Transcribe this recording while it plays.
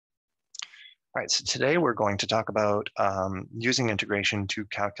All right, so today we're going to talk about using integration to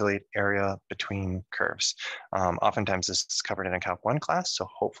calculate area between curves. Oftentimes this is covered in a Calc 1 class, so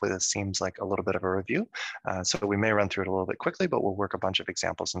hopefully this seems like a little bit of a review. So we may run through it a little bit quickly, but we'll work a bunch of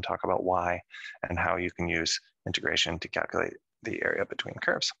examples and talk about why and how you can use integration to calculate the area between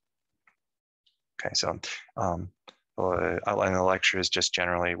curves. Okay, so outline of the lecture is just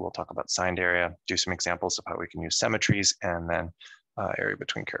generally, we'll talk about signed area, do some examples of how we can use symmetries, and then area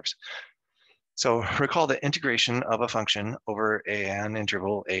between curves. So recall the integration of a function over an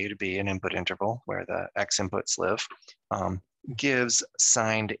interval a to b, an input interval where the x inputs live, gives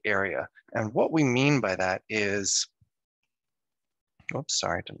signed area. And what we mean by that is, oops,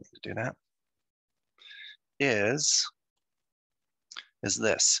 sorry, didn't mean to do that, is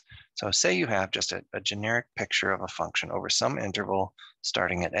this. So say you have just a generic picture of a function over some interval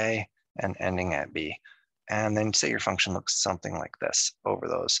starting at a and ending at b. And then say your function looks something like this over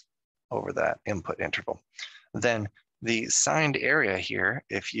that input interval. Then the signed area here,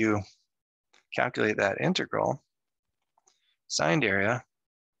 if you calculate that integral, signed area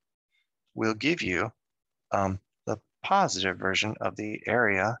will give you the positive version of the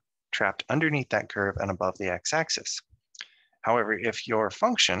area trapped underneath that curve and above the x-axis. However, if your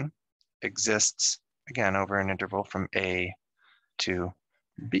function exists, again, over an interval from a to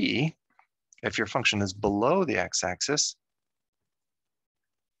b, if your function is below the x-axis,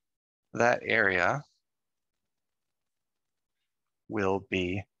 that area will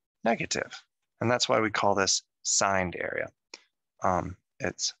be negative. And that's why we call this signed area.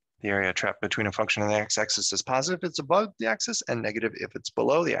 It's the area trapped between a function and the x-axis is positive if it's above the axis and negative if it's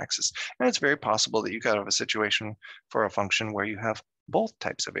below the axis. And it's very possible that you could have a situation for a function where you have both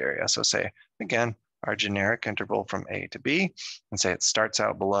types of area. So say, again, our generic interval from a to b, and say it starts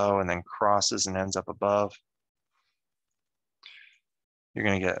out below and then crosses and ends up above. You're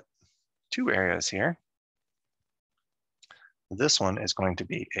going to get two areas here. This one is going to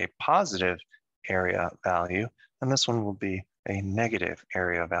be a positive area value, and this one will be a negative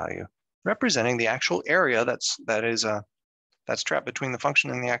area value, representing the actual area that's trapped between the function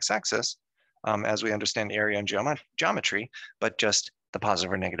and the x-axis, as we understand area in geometry, but just the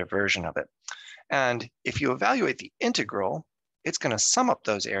positive or negative version of it. And if you evaluate the integral, it's going to sum up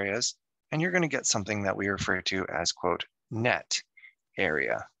those areas, and you're going to get something that we refer to as, quote, net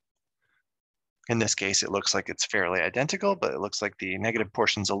area. In this case, it looks like it's fairly identical, but it looks like the negative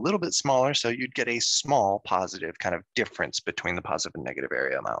portion's a little bit smaller, so you'd get a small positive kind of difference between the positive and negative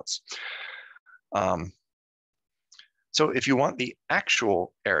area amounts. So if you want the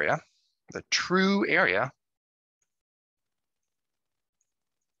actual area, the true area,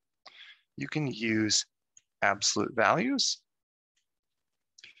 you can use absolute values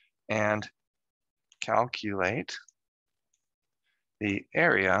and calculate the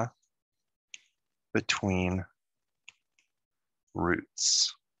area between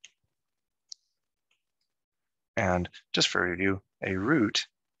roots. And just for review, a root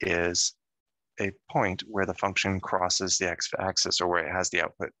is a point where the function crosses the x-axis or where it has the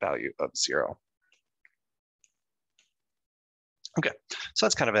output value of 0. Okay, so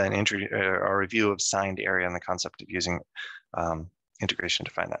that's kind of a review of signed area and the concept of using integration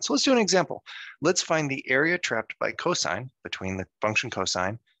to find that. So let's do an example. Let's find the area trapped by cosine between the function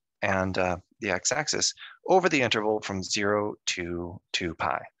cosine and the x-axis over the interval from 0 to 2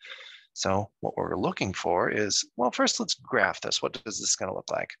 pi. So what we're looking for is, well, first let's graph this. What is this going to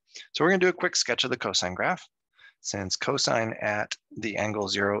look like? So we're going to do a quick sketch of the cosine graph. Since cosine at the angle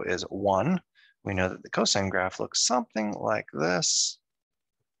 0 is 1, we know that the cosine graph looks something like this.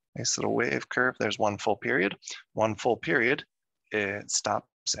 Nice little wave curve. There's one full period. One full period, it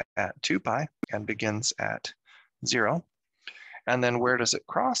stops at 2 pi and begins at 0. And then where does it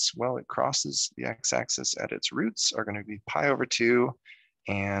cross? Well, it crosses the x-axis at its roots are going to be pi over 2,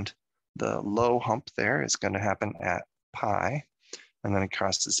 and the low hump there is going to happen at pi, and then it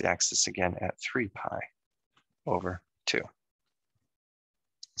crosses the axis again at 3 pi over 2.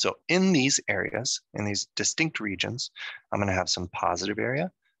 So in these areas, in these distinct regions, I'm going to have some positive area,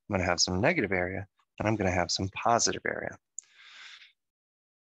 I'm going to have some negative area, and I'm going to have some positive area.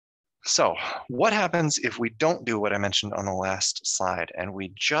 So what happens if we don't do what I mentioned on the last slide and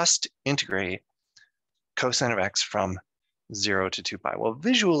we just integrate cosine of x from 0 to 2 pi? Well,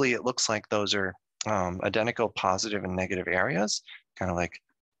 visually, it looks like those are identical positive and negative areas, kind of like,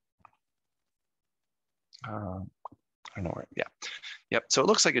 I don't know where, yeah. Yep, so it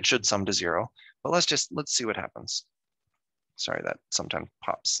looks like it should sum to 0, but let's see what happens. Sorry, that sometimes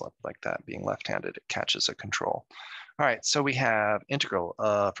pops up like that, being left-handed, it catches a control. All right, so we have integral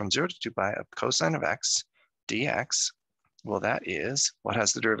from 0 to 2 pi of cosine of x dx Well, that is, what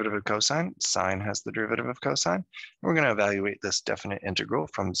has the derivative of cosine? Sine has the derivative of cosine. And we're going to evaluate this definite integral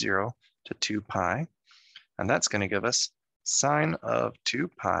from 0 to 2 pi. And that's going to give us sine of 2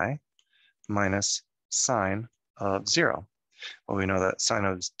 pi minus sine of 0. Well, we know that sine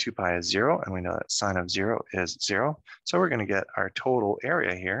of 2 pi is 0, and we know that sine of 0 is 0. So we're going to get our total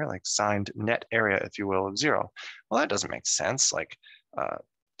area here, like signed net area, if you will, of 0. Well, that doesn't make sense. Like,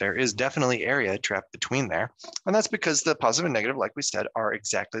 there is definitely area trapped between there. And that's because the positive and negative, like we said, are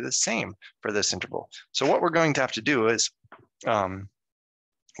exactly the same for this interval. So what we're going to have to do is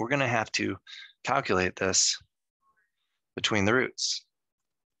we're going to have to calculate this between the roots.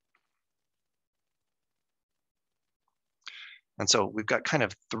 And so we've got kind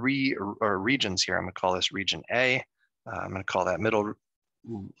of three regions here. I'm going to call this region A. I'm going to call that middle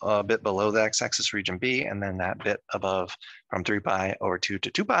bit below the x-axis region B, and then that bit above from 3 pi over 2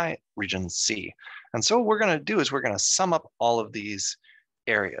 to 2 pi region C. And so what we're going to do is we're going to sum up all of these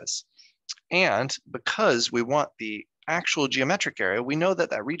areas. And because we want the actual geometric area, we know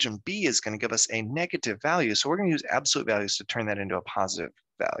that that region B is going to give us a negative value. So we're going to use absolute values to turn that into a positive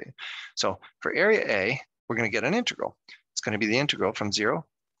value. So for area A, we're going to get an integral. It's going to be the integral from 0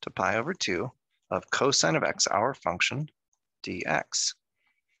 to pi over 2 of cosine of x, our function, dx.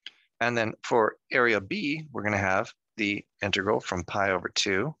 And then for area B, we're going to have the integral from pi over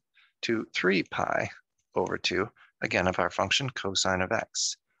 2 to 3 pi over 2, again, of our function cosine of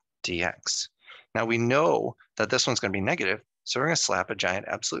x, dx. Now we know that this one's going to be negative, so we're going to slap a giant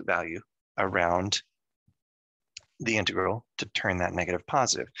absolute value around the integral to turn that negative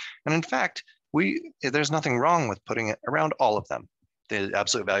positive. And in fact, there's nothing wrong with putting it around all of them. The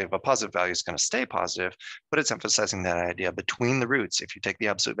absolute value of a positive value is going to stay positive, but it's emphasizing that idea between the roots. If you take the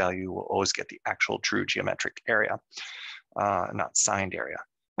absolute value, you will always get the actual true geometric area, not signed area.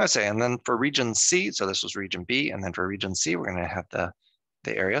 I say, and then for region C, so this was region B, and then for region C, we're going to have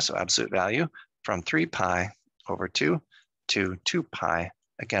the area, so absolute value from 3 pi over 2 to 2 pi,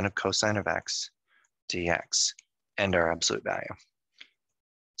 again, of cosine of x dx, and our absolute value.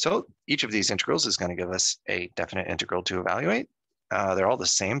 So each of these integrals is going to give us a definite integral to evaluate. They're all the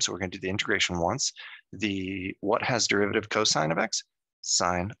same, so we're going to do the integration once. What has derivative cosine of x?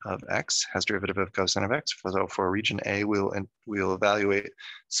 Sine of x has derivative of cosine of x. So for region A, we'll evaluate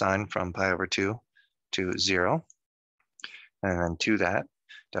sine from pi over 2 to 0. And then to that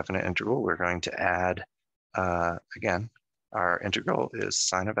definite integral, we're going to add, again, our integral is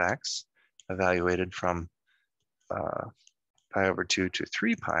sine of x evaluated from pi over 2 to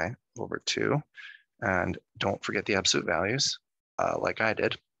 3 pi over 2. And don't forget the absolute values, like I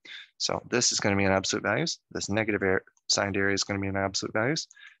did. So this is going to be an absolute values. This negative signed area is going to be an absolute values,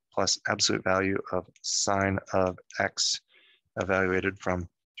 plus absolute value of sine of x evaluated from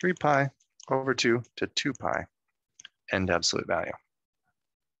 3 pi over 2 to 2 pi, and absolute value.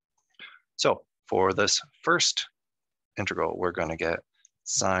 So for this first integral, we're going to get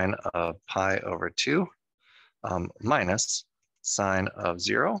sine of pi over 2 minus sine of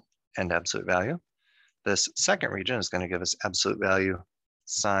 0 and absolute value. This second region is going to give us absolute value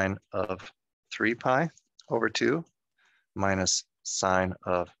sine of 3 pi over 2 minus sine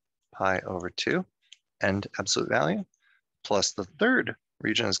of pi over 2 and absolute value, plus the third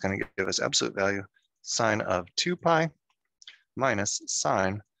region is going to give us absolute value sine of 2 pi minus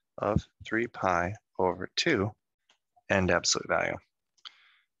sine of 3 pi over 2 and absolute value.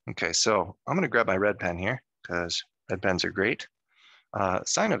 Okay, so I'm going to grab my red pen here because red pens are great.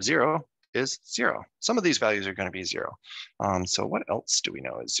 Sine of 0 is 0. Some of these values are going to be 0. So what else do we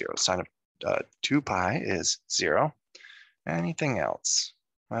know is 0? Sine of 2 pi is 0. Anything else?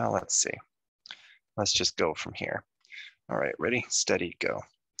 Well, let's see. Let's just go from here. All right, ready, steady, go.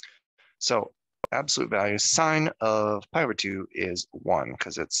 So absolute value, sine of pi over 2 is 1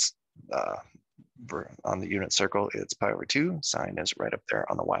 because it's on the unit circle, it's pi over 2. Sine is right up there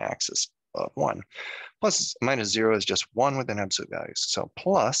on the y-axis of 1. Plus minus 0 is just 1 within absolute values. So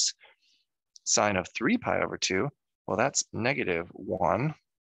plus sine of 3 pi over 2, well, that's negative 1.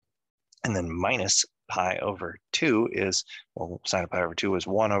 And then minus pi over 2 is, well, sine of pi over 2 is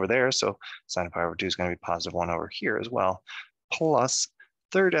 1 over there. So sine of pi over 2 is going to be positive 1 over here as well. Plus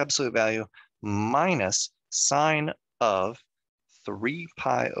third absolute value minus sine of 3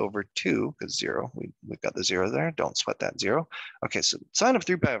 pi over 2, because 0, we've got the 0 there. Don't sweat that 0. Okay, so sine of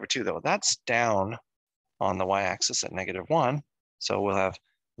 3 pi over 2, though, that's down on the y-axis at negative 1. So we'll have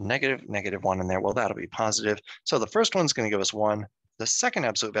negative 1 in there. Well, that'll be positive. So the first one's going to give us 1. The second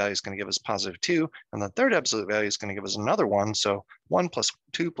absolute value is going to give us positive 2. And the third absolute value is going to give us another 1. So 1 plus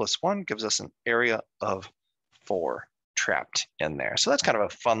 2 plus 1 gives us an area of 4 trapped in there. So that's kind of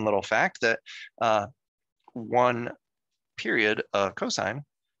a fun little fact that one period of cosine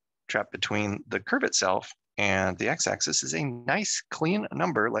trapped between the curve itself and the x-axis is a nice clean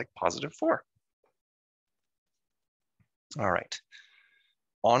number like +4. All right,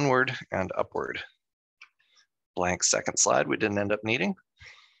 onward and upward. Blank second slide we didn't end up needing.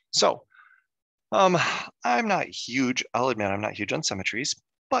 So I'm not huge, I'll admit I'm not huge on symmetries,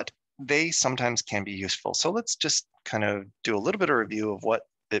 but they sometimes can be useful. So let's just kind of do a little bit of review of what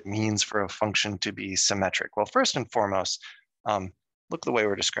it means for a function to be symmetric. Well, first and foremost, look the way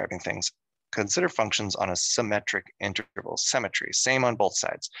we're describing things. Consider functions on a symmetric interval, symmetry, same on both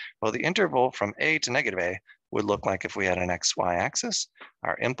sides. Well, the interval from a to -a would look like if we had an xy axis,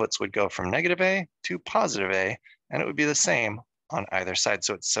 our inputs would go from -a to +a, and it would be the same on either side.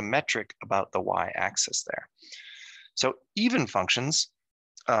 So it's symmetric about the y-axis there. So even functions,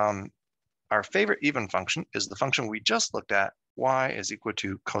 our favorite even function is the function we just looked at, y is equal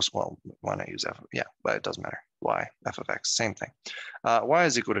to well, why not use f? Yeah, but it doesn't matter. Y, f of x, same thing. Y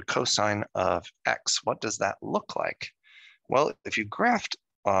is equal to cosine of x. What does that look like? Well, if you graphed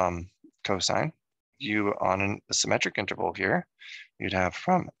cosine, you on a symmetric interval here, you'd have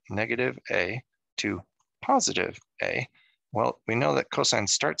from -a to +a. Well, we know that cosine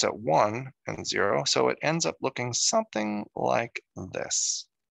starts at 1 and 0, so it ends up looking something like this,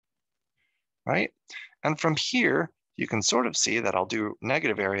 right? And from here, you can sort of see that I'll do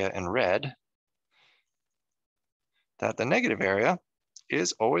negative area in red, that the negative area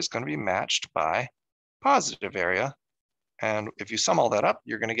is always going to be matched by positive area. And if you sum all that up,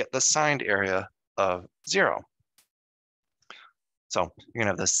 you're going to get the signed area of 0. So you're going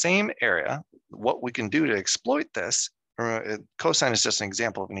to have the same area. What we can do to exploit this, cosine is just an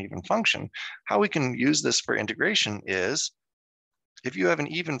example of an even function. How we can use this for integration is, if you have an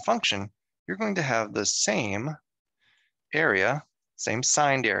even function, you're going to have the same area, same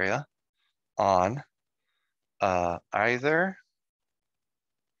signed area on either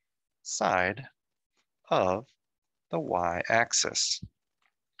side of the y-axis.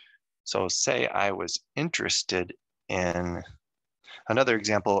 So say I was interested in another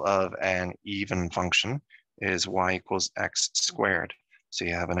example of an even function is y equals x squared. So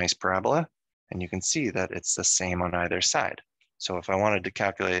you have a nice parabola, and you can see that it's the same on either side. So if I wanted to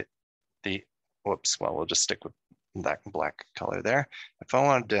calculate the, whoops, well, we'll just stick with that black color there. If I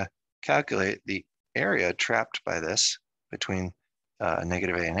wanted to calculate the area trapped by this between -a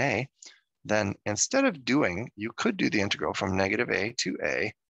and a, then instead of doing, you could do the integral from -a to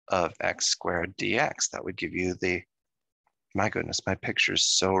a of x squared dx. That would give you the, my goodness, my picture's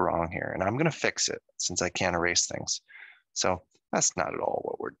so wrong here, and I'm going to fix it since I can't erase things. So that's not at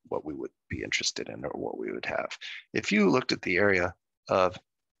all what we would be interested in or what we would have. If you looked at the area of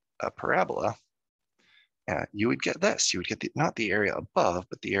a parabola, you would get this. You would get not the area above,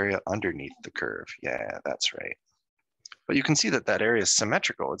 but the area underneath the curve. Yeah, that's right. But you can see that that area is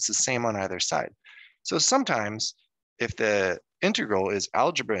symmetrical. It's the same on either side. So sometimes if the integral is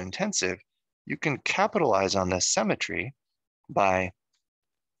algebra intensive, you can capitalize on this symmetry by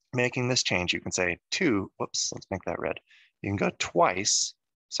making this change. You can say whoops, let's make that red. You can go twice,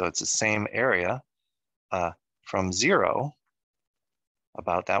 so it's the same area from 0,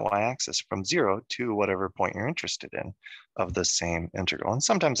 about that y-axis, from 0 to whatever point you're interested in of the same integral. And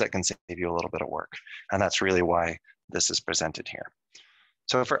sometimes that can save you a little bit of work. And that's really why this is presented here.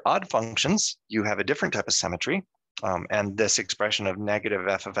 So for odd functions, you have a different type of symmetry. And this expression of negative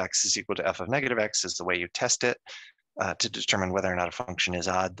f of x is equal to f of negative x is the way you test it to determine whether or not a function is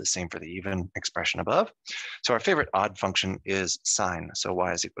odd, the same for the even expression above. So our favorite odd function is sine. So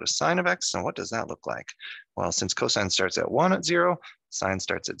y is equal to sine of x. And what does that look like? Well, since cosine starts at 1 at 0, sine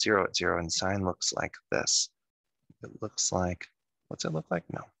starts at 0 at 0, and sine looks like this. It looks like, what's it look like?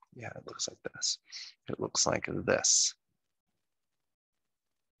 No, yeah, it looks like this. It looks like this.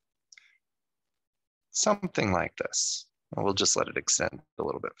 Something like this. We'll just let it extend a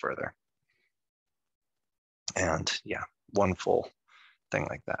little bit further. And yeah, one full thing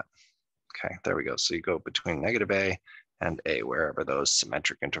like that. Okay, there we go. So you go between -a and a, wherever those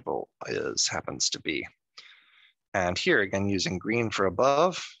symmetric interval happens to be. And here again, using green for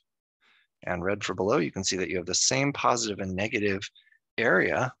above and red for below, you can see that you have the same positive and negative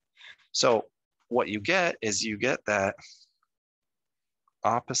area. So what you get is you get that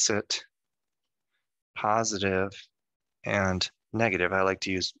opposite positive and negative. I like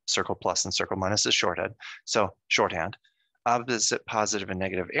to use circle plus and circle minus as shorthand. So shorthand, opposite positive and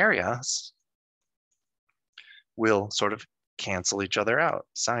negative areas will sort of cancel each other out,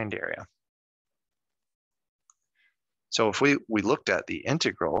 signed area. So if we looked at the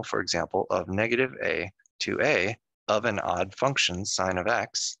integral, for example, of -a to a of an odd function, sine of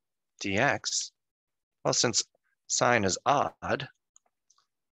x dx, well, since sine is odd,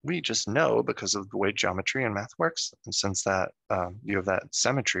 we just know because of the way geometry and math works, and since that you have that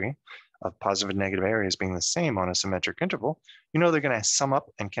symmetry of positive and negative areas being the same on a symmetric interval, you know they're going to sum up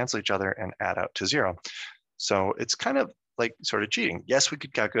and cancel each other and add out to 0. So it's kind of like sort of cheating. Yes, we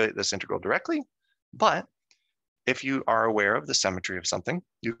could calculate this integral directly, but if you are aware of the symmetry of something,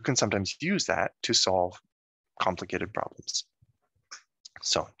 you can sometimes use that to solve complicated problems.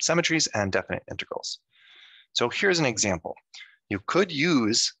 So symmetries and definite integrals. So here's an example. You could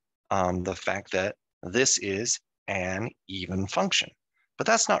use the fact that this is an even function, but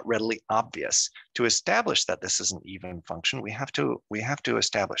that's not readily obvious. To establish that this is an even function, we have to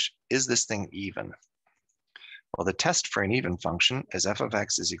establish, is this thing even? Well, the test for an even function is f of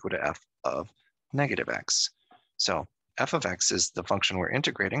x is equal to f of negative x. So f of x is the function we're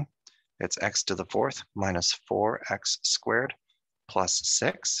integrating. It's x to the fourth minus 4x squared plus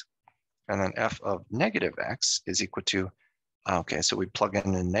 6. And then f of negative x is equal to, okay, so we plug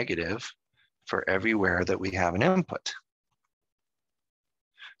in a negative for everywhere that we have an input.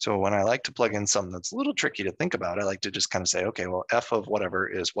 So when I like to plug in something that's a little tricky to think about, I like to just kind of say, okay, well, f of whatever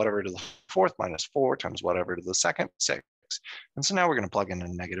is whatever to the fourth minus 4 times whatever to the second, 6. And so now we're going to plug in a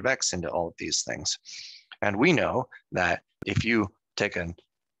negative x into all of these things. And we know that if you take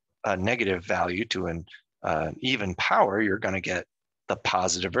a negative value to an even power, you're going to get the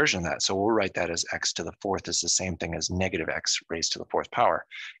positive version of that. So we'll write that as x to the fourth is the same thing as negative x raised to the fourth power.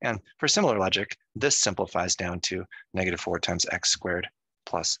 And for similar logic, this simplifies down to negative 4 times x squared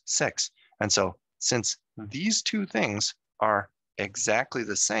plus 6. And so since these two things are exactly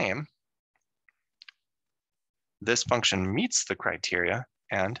the same, this function meets the criteria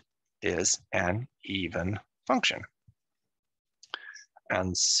and is an even function.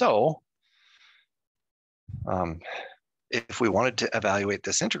 And so if we wanted to evaluate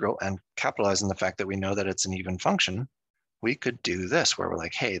this integral and capitalize on the fact that we know that it's an even function, we could do this where we're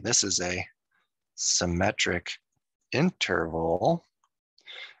like, hey, this is a symmetric interval.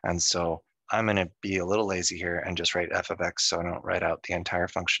 And so I'm going to be a little lazy here and just write f of x so I don't write out the entire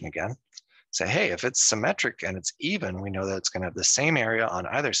function again. Say, hey, if it's symmetric and it's even, we know that it's going to have the same area on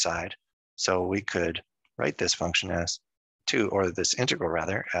either side. So we could write this function as 2, or this integral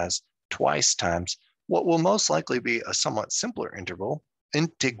rather, as twice times what will most likely be a somewhat simpler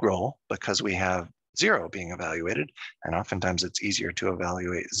integral, because we have 0 being evaluated. And oftentimes it's easier to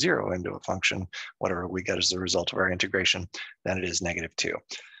evaluate 0 into a function, whatever we get as a result of our integration, than it is negative 2.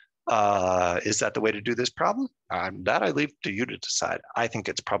 Is that the way to do this problem? That I leave to you to decide. I think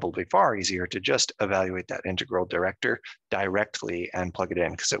it's probably far easier to just evaluate that integral directly and plug it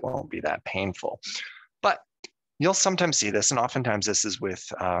in, because it won't be that painful. But you'll sometimes see this, and oftentimes this is with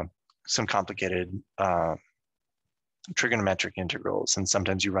some complicated trigonometric integrals. And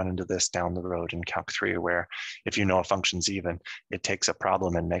sometimes you run into this down the road in Calc 3, where if you know a function's even, it takes a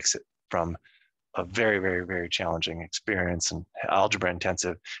problem and makes it from a very, very, very challenging experience and algebra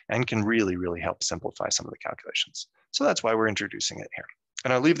intensive, and can really, really help simplify some of the calculations. So that's why we're introducing it here.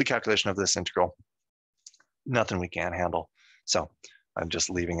 And I'll leave the calculation of this integral, nothing we can't handle. So I'm just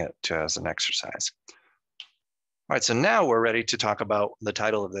leaving it as an exercise. All right, so now we're ready to talk about the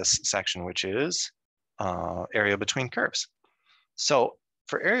title of this section, which is area between curves. So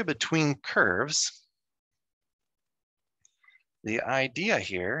for area between curves, the idea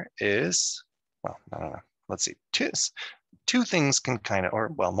here is, well, no. Let's see, two things can kind of,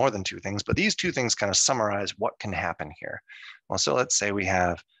 or well, more than two things, but these two things kind of summarize what can happen here. Well, so let's say we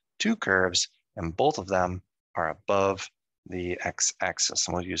have two curves and both of them are above the x-axis,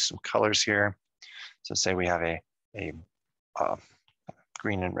 and we'll use some colors here. So say we have a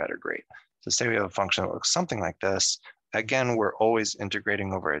green and red are great. So say we have a function that looks something like this. Again, we're always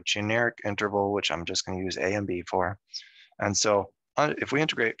integrating over a generic interval, which I'm just going to use a and b for. And so if we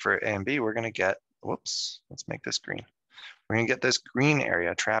integrate for a and b, we're going to get, whoops, let's make this green. We're going to get this green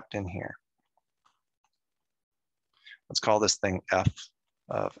area trapped in here. Let's call this thing f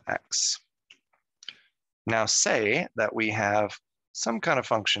of x. Now say that we have some kind of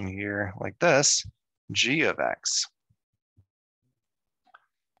function here like this, g of x.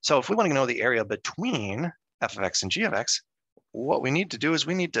 So if we want to know the area between f of x and g of x, what we need to do is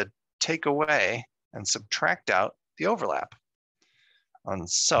we need to take away and subtract out the overlap. And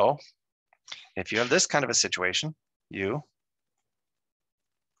so if you have this kind of a situation, you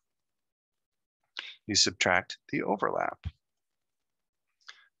subtract the overlap.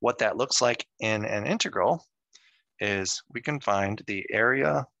 What that looks like in an integral is we can find the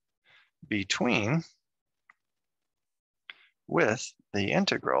area between with the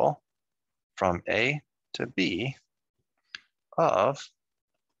integral from a to b of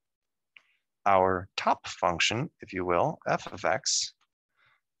our top function, if you will, f of x,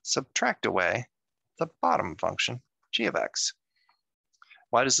 subtract away the bottom function, g of x.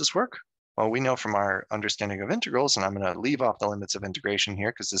 Why does this work? Well, we know from our understanding of integrals, and I'm going to leave off the limits of integration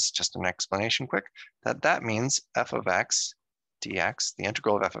here because this is just an explanation quick, that means f of x dx, the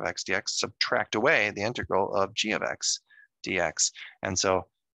integral of f of x dx, subtract away the integral of g of x dx. And so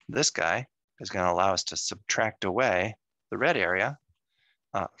this guy is going to allow us to subtract away the red area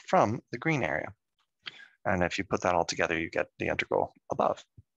from the green area. And if you put that all together, you get the integral above.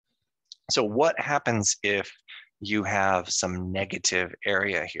 So what happens if you have some negative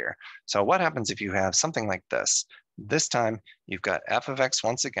area here? So what happens if you have something like this? This time you've got f of x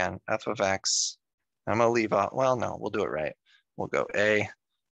once again, f of x. I'm going to leave out, well, no, we'll do it right. We'll go a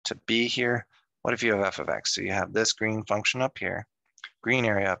to b here. What if you have f of x? So you have this green function up here, green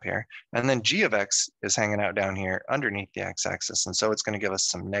area up here, and then g of x is hanging out down here underneath the x-axis. And so it's going to give us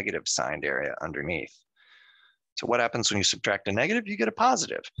some negative signed area underneath. So what happens when you subtract a negative? You get a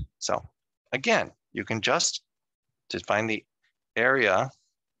positive. So again, you can just define the area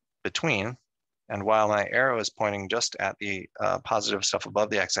between, and while my arrow is pointing just at the positive stuff above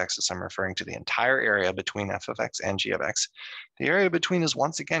the x-axis, I'm referring to the entire area between f of x and g of x. The area between is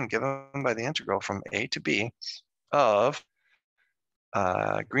once again given by the integral from a to b of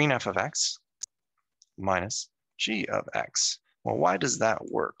green f of x minus g of x. Well, why does that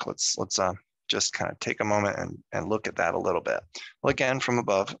work? Let's just kind of take a moment and look at that a little bit. Well, again, from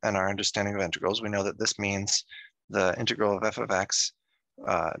above and our understanding of integrals, we know that this means the integral of f of x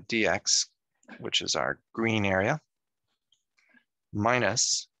dx, which is our green area,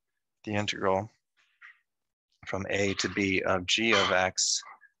 minus the integral from a to b of g of x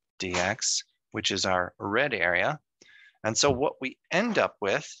dx, which is our red area. And so what we end up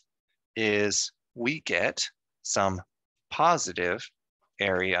with is we get some positive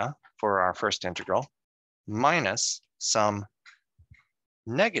area for our first integral minus some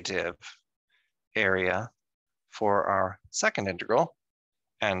negative area for our second integral.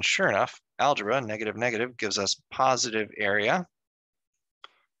 And sure enough, algebra, negative, negative, gives us positive area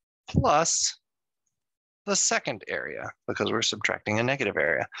plus the second area because we're subtracting a negative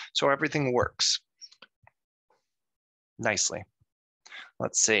area. So everything works nicely.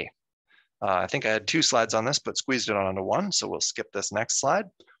 Let's see. I think I had 2 slides on this, but squeezed it onto 1. So we'll skip this next slide.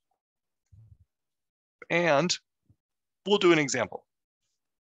 And we'll do an example.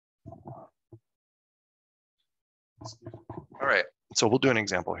 All right, so we'll do an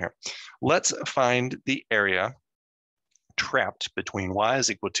example here. Let's find the area trapped between y is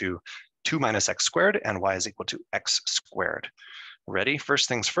equal to 2 minus x squared and y is equal to x squared. Ready? First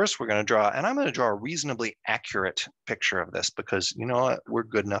things first, we're going to draw, and I'm going to draw a reasonably accurate picture of this because you know what? We're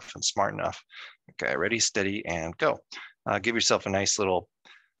good enough and smart enough. Okay, ready, steady, and go. Give yourself a nice little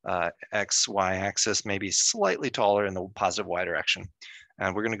x, y axis, maybe slightly taller in the positive y direction.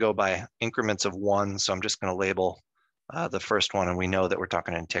 And we're going to go by increments of 1. So I'm just going to label the first one, and we know that we're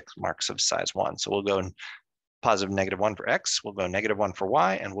talking in tick marks of size 1. So we'll go in positive -1 for x, we'll go -1 for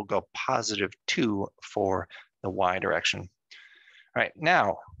y, and we'll go +2 for the y direction. All right,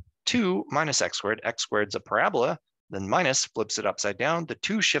 now 2 minus x squared is a parabola, then minus flips it upside down, the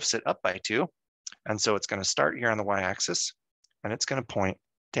 2 shifts it up by 2, and so it's going to start here on the y-axis, and it's going to point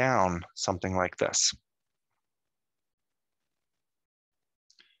down something like this.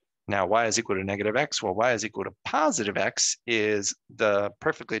 Now y is equal to -x. Well, y is equal to +x is the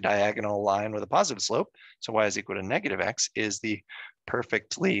perfectly diagonal line with a positive slope. So y is equal to -x is the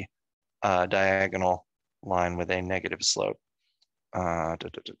perfectly diagonal line with a negative slope. So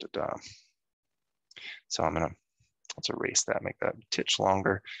let's erase that, make that a titch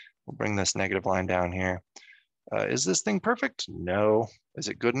longer. We'll bring this negative line down here. Is this thing perfect? No. Is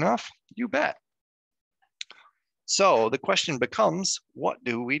it good enough? You bet. So the question becomes, what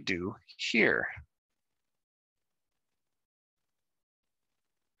do we do here?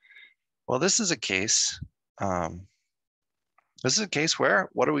 Well, this is a case. This is a case where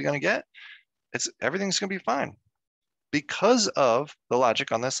what are we going to get? Everything's going to be fine because of the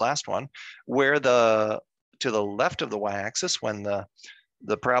logic on this last one, where to the left of the y-axis, when the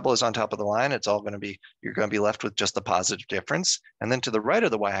parabola is on top of the line, you're going to be left with just the positive difference. And then to the right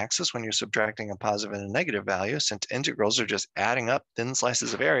of the y-axis, when you're subtracting a positive and a negative value, since integrals are just adding up thin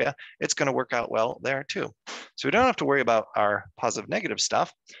slices of area, it's going to work out well there too. So we don't have to worry about our positive negative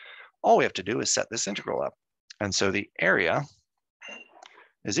stuff. All we have to do is set this integral up. And so the area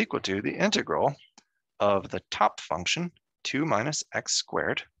is equal to the integral of the top function, 2 minus x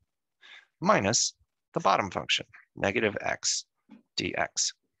squared, minus the bottom function, -x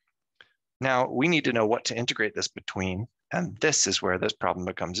dx. Now we need to know what to integrate this between, And this is where this problem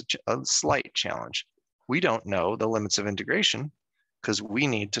becomes a slight challenge. We don't know the limits of integration because we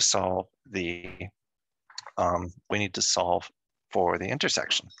need to solve for the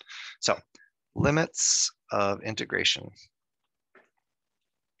intersection. So limits of integration.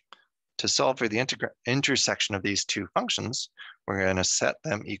 To solve for the intersection of these two functions, we're going to set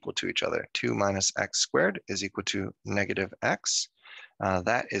them equal to each other. 2 minus x squared is equal to negative x.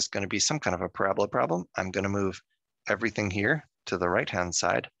 That is going to be some kind of a parabola problem. I'm going to move everything here to the right-hand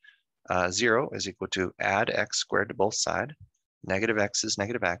side. 0 is equal to add x squared to both sides. Negative x is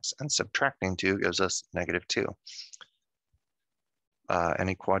negative x, and subtracting 2 gives us negative 2.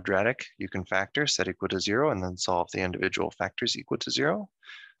 Any quadratic you can factor, set equal to 0, and then solve the individual factors equal to 0.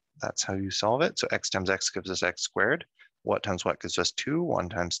 That's how you solve it. So x times x gives us x squared. What times what gives us 2? 1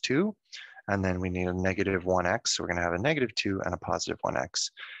 times 2. And then we need a negative 1x. So we're going to have a negative 2 and a positive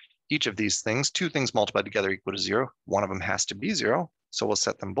 1x. Each of these things, two things multiplied together equal to 0. One of them has to be 0. So we'll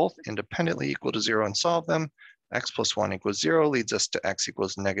set them both independently equal to 0 and solve them. X plus 1 equals 0 leads us to x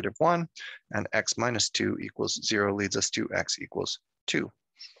equals negative 1. And x minus 2 equals 0 leads us to x equals 2.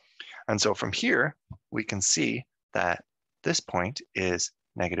 And so from here, we can see that this point is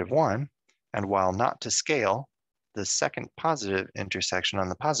negative 1, and while not to scale, the second positive intersection on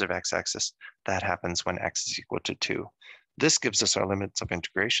the positive x-axis, that happens when x is equal to 2. This gives us our limits of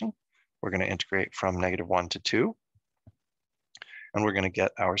integration. We're going to integrate from negative 1 to 2, and we're going to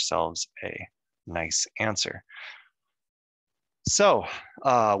get ourselves a nice answer. So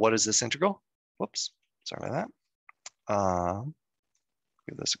what is this integral? Whoops, sorry about that.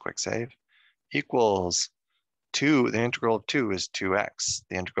 Give this a quick save. Equals 2, the integral of 2 is 2x.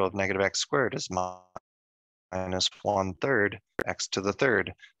 The integral of negative x squared is minus 1/3 x to the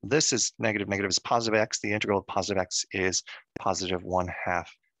third. This is negative is positive x. The integral of positive x is positive 1/2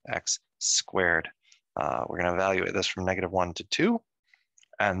 x squared. We're going to evaluate this from negative 1 to 2,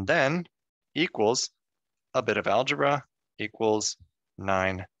 and then equals a bit of algebra equals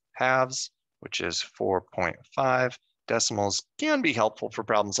 9/2, which is 4.5. Decimals can be helpful for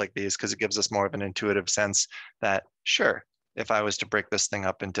problems like these because it gives us more of an intuitive sense that, sure, if I was to break this thing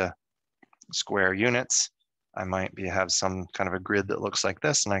up into square units, I might have some kind of a grid that looks like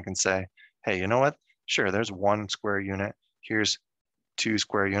this, and I can say, hey, you know what? Sure, there's 1 square unit. Here's 2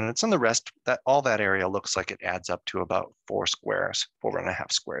 square units, and the rest, all that area looks like it adds up to about 4 squares,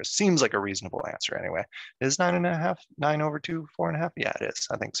 4.5 squares. Seems like a reasonable answer anyway. Is 9.5, 9 over 2, 4.5? Yeah, it is.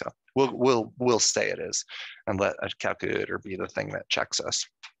 I think so. We'll say it is, and let a calculator be the thing that checks us.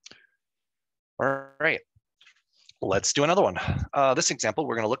 All right. Let's do another one. This example,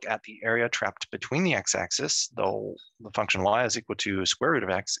 we're going to look at the area trapped between the x-axis, though the function y is equal to square root of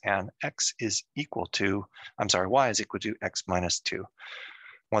x, and x is equal to, y is equal to x minus 2.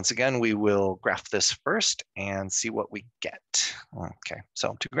 Once again, we will graph this first and see what we get. Okay,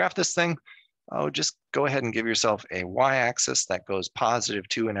 so to graph this thing, just go ahead and give yourself a y-axis that goes positive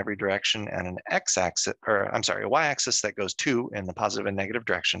 2 in every direction, and an x-axis, a y-axis that goes 2 in the positive and negative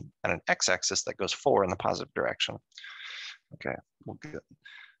direction, and an x-axis that goes 4 in the positive direction. Okay, we'll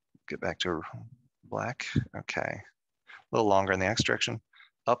get back to black. Okay, a little longer in the x direction.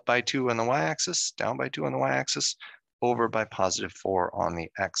 Up by 2 on the y-axis, down by 2 on the y-axis, over by positive 4 on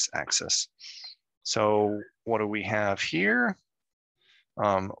the x-axis. So what do we have here?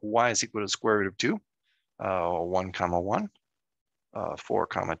 Y is equal to the square root of 2, 1 comma 1, 4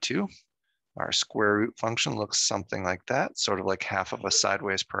 comma 2. Our square root function looks something like that, sort of like half of a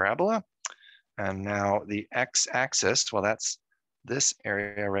sideways parabola. And now the x-axis, well, that's this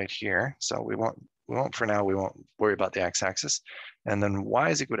area right here. So we won't worry about the x-axis. And then y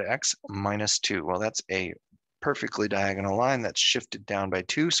is equal to x minus 2. Well, that's a perfectly diagonal line that's shifted down by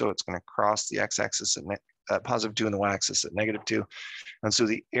 2. So it's going to cross the x-axis at positive 2 and the y-axis at negative 2. And so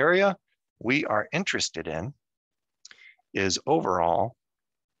the area we are interested in is overall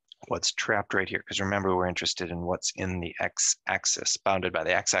what's trapped right here. Because remember, we're interested in what's in the x-axis, bounded by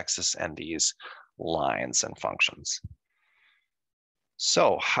the x-axis and these lines and functions.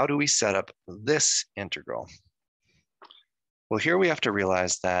 So how do we set up this integral? Well, here we have to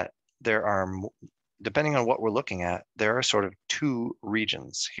realize that there are, depending on what we're looking at, there are sort of 2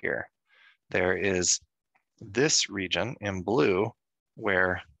 regions here. There is this region in blue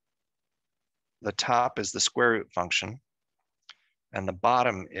where the top is the square root function and the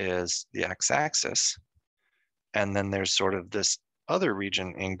bottom is the x-axis. And then there's sort of this other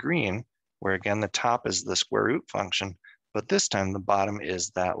region in green where, again, the top is the square root function, but this time the bottom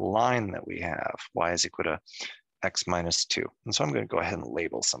is that line that we have, y is equal to x minus 2. And so I'm going to go ahead and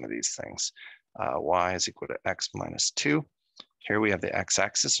label some of these things. Y is equal to x minus 2. Here we have the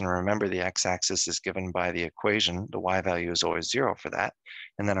x-axis, and remember the x-axis is given by the equation. The y value is always 0 for that.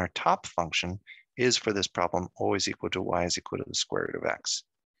 And then our top function is, for this problem, always equal to y is equal to the square root of x.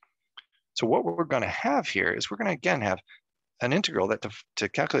 So what we're going to have here is we're going to, again, have an integral that to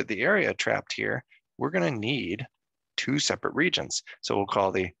calculate the area trapped here, we're going to need two separate regions. So we'll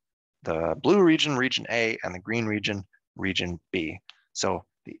call the blue region, region A, and the green region, region B. So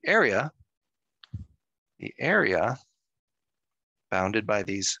the area bounded by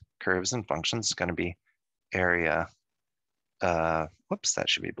these curves and functions is going to be area, whoops, that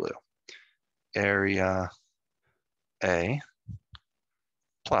should be blue. Area A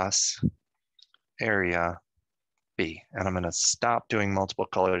plus area B. And I'm going to stop doing multiple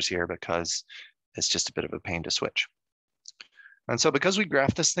colors here because it's just a bit of a pain to switch. And so because we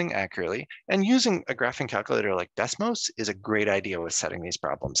graph this thing accurately, and using a graphing calculator like Desmos is a great idea with setting these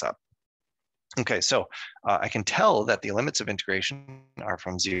problems up. Okay, so I can tell that the limits of integration are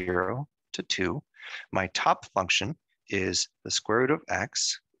from 0 to 2. My top function is the square root of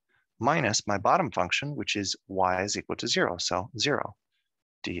x minus my bottom function, which is y is equal to 0. So 0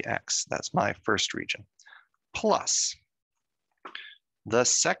 dx, that's my first region, plus the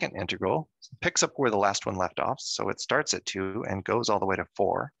second integral picks up where the last one left off. So it starts at 2 and goes all the way to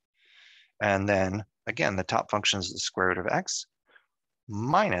 4. And then again, the top function is the square root of x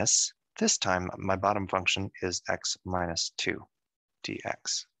minus, this time my bottom function is x minus 2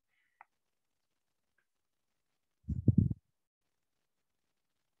 dx.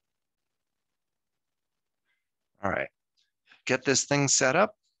 All right, get this thing set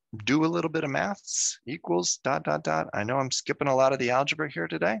up, do a little bit of maths, equals, dot, dot, dot. I know I'm skipping a lot of the algebra here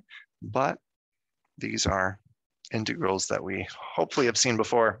today, but these are integrals that we hopefully have seen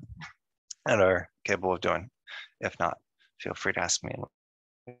before and are capable of doing. If not, feel free to ask me and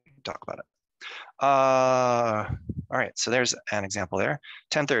we'll talk about it. All right, so there's an example there.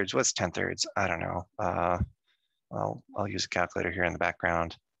 10/3, what's 10/3? I don't know. I'll use a calculator here in the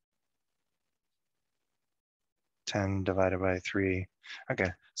background. 10 divided by 3. Okay,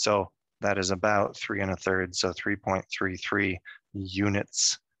 so that is about 3 1/3, so 3.33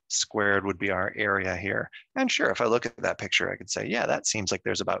 units squared would be our area here. And sure, if I look at that picture, I could say, yeah, that seems like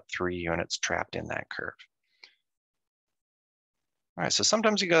there's about 3 units trapped in that curve. All right, so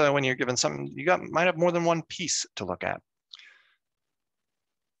sometimes when you're given something, might have more than one piece to look at.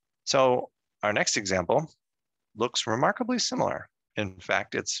 So our next example looks remarkably similar. In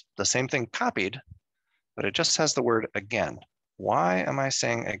fact, it's the same thing copied, but it just has the word again. Why am I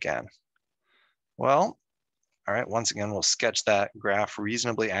saying again? Well, all right, once again, we'll sketch that graph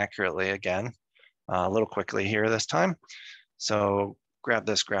reasonably accurately again, a little quickly here this time. So grab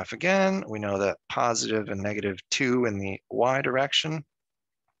this graph again. We know that positive and negative 2 in the y direction,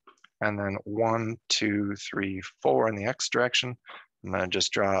 and then 1, 2, 3, 4 in the x direction. I'm going to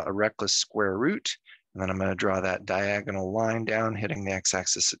just draw a reckless square root, and then I'm going to draw that diagonal line down, hitting the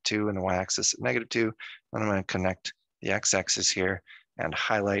x-axis at 2 and the y-axis at -2. And I'm going to connect the x-axis here and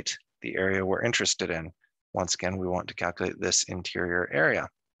highlight the area we're interested in. Once again, we want to calculate this interior area.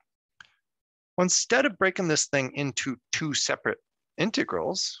 Well, instead of breaking this thing into two separate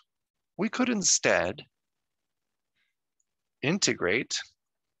integrals, we could instead integrate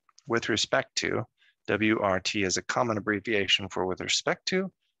with respect to, WRT is a common abbreviation for with respect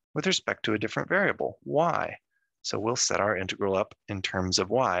to a different variable, y. So we'll set our integral up in terms of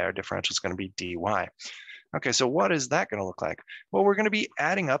y. Our differential is going to be dy. Okay, so what is that going to look like? Well, we're going to be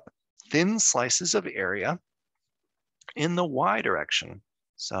adding up thin slices of area in the y direction.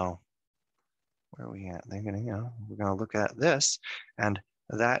 So where are we at? We're going to look at this, and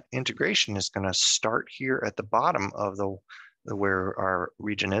that integration is going to start here at the bottom of where our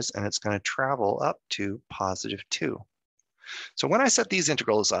region is, and it's going to travel up to +2. So when I set these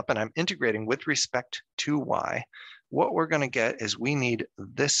integrals up and I'm integrating with respect to y, what we're going to get is we need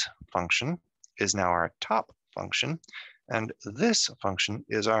this function is now our top function, and this function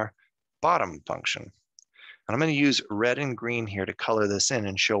is our bottom function. And I'm going to use red and green here to color this in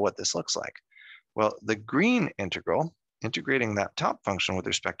and show what this looks like. Well, the green integral, integrating that top function with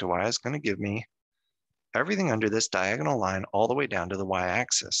respect to y, is going to give me everything under this diagonal line all the way down to the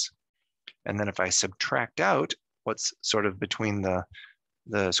y-axis. And then if I subtract out what's sort of between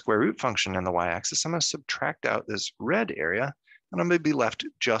the square root function and the y-axis, I'm going to subtract out this red area, and I'm going to be left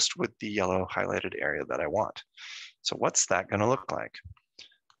just with the yellow highlighted area that I want. So what's that going to look like?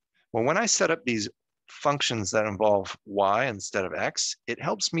 Well, when I set up these functions that involve y instead of x, it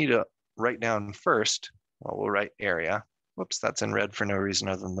helps me to write down first, well, we'll write area. Whoops, that's in red for no reason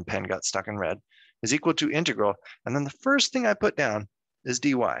other than the pen got stuck in red, is equal to integral. And then the first thing I put down is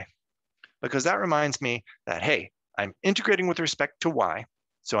dy, because that reminds me that, hey, I'm integrating with respect to y,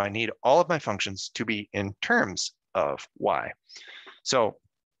 so I need all of my functions to be in terms of y. So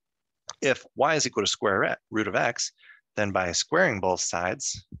if y is equal to square root of x, then by squaring both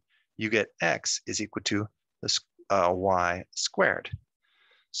sides, you get x is equal to the y squared.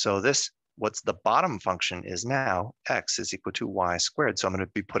 So this, what's the bottom function is now x is equal to y squared. So I'm going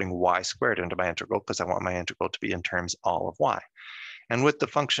to be putting y squared into my integral because I want my integral to be in terms all of y. And with the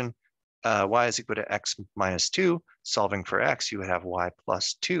function y is equal to x minus 2, solving for x, you would have y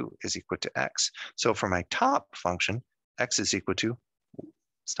plus 2 is equal to x. So for my top function, x is equal to,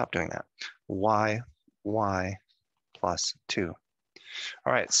 stop doing that, y plus 2.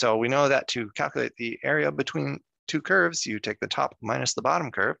 All right, so we know that to calculate the area between two curves, you take the top minus the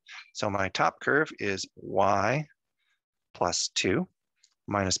bottom curve. So my top curve is y plus 2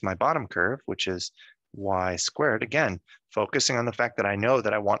 minus my bottom curve, which is y squared. Again, focusing on the fact that I know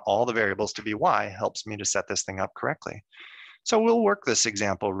that I want all the variables to be y helps me to set this thing up correctly. So we'll work this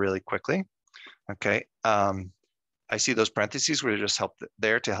example really quickly. Okay, I see those parentheses were just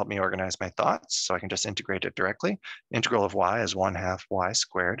there to help me organize my thoughts, so I can just integrate it directly. Integral of y is 1/2 y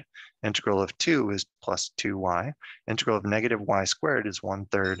squared. Integral of 2 is plus 2y. Integral of negative y squared is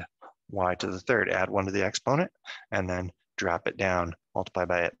 1/3 y to the third. Add 1 to the exponent, and then drop it down, multiply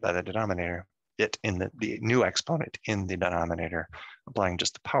by it by the denominator, it in the new exponent in the denominator, applying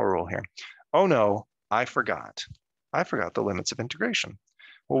just the power rule here. Oh no, I forgot. I forgot the limits of integration.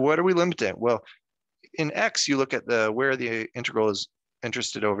 Well, what are we limiting? Well, in x, you look at where the integral is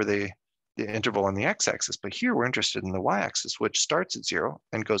interested over the interval on the x-axis, but here we're interested in the y-axis, which starts at 0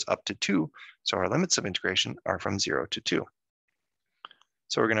 and goes up to 2. So our limits of integration are from 0 to 2.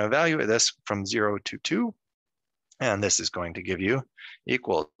 So we're going to evaluate this from 0 to 2, and this is going to give you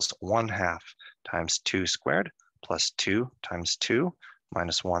equals 1/2 times 2 squared plus 2 times 2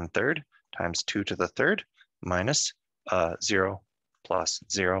 minus 1/3 times 2 to the third minus 0 plus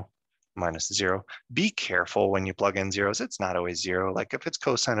 0 minus 0. Be careful when you plug in zeros. It's not always 0. Like if it's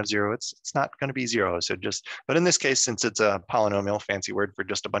cosine of 0, it's not going to be 0. So but in this case, since it's a polynomial, fancy word for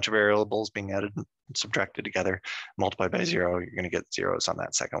just a bunch of variables being added and subtracted together, multiplied by 0, you're going to get zeros on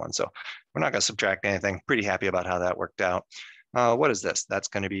that second one. So we're not going to subtract anything. Pretty happy about how that worked out. What is this? That's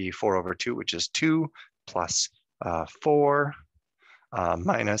going to be 4/2, which is 2 plus 4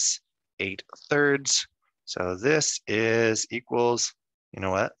 minus 8/3. So this is equals, you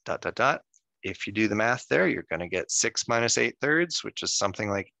know what, dot, dot, dot. If you do the math there, you're going to get 6 minus 8/3, which is something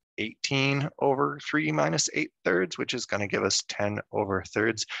like 18/3 minus 8/3, which is going to give us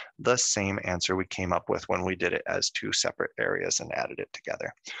 10/3, the same answer we came up with when we did it as two separate areas and added it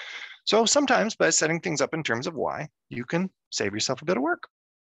together. So sometimes by setting things up in terms of y, you can save yourself a bit of work.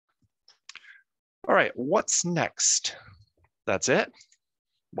 All right, what's next? That's it.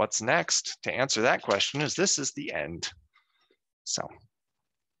 What's next? To answer that question is this is the end. So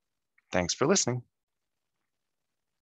thanks for listening.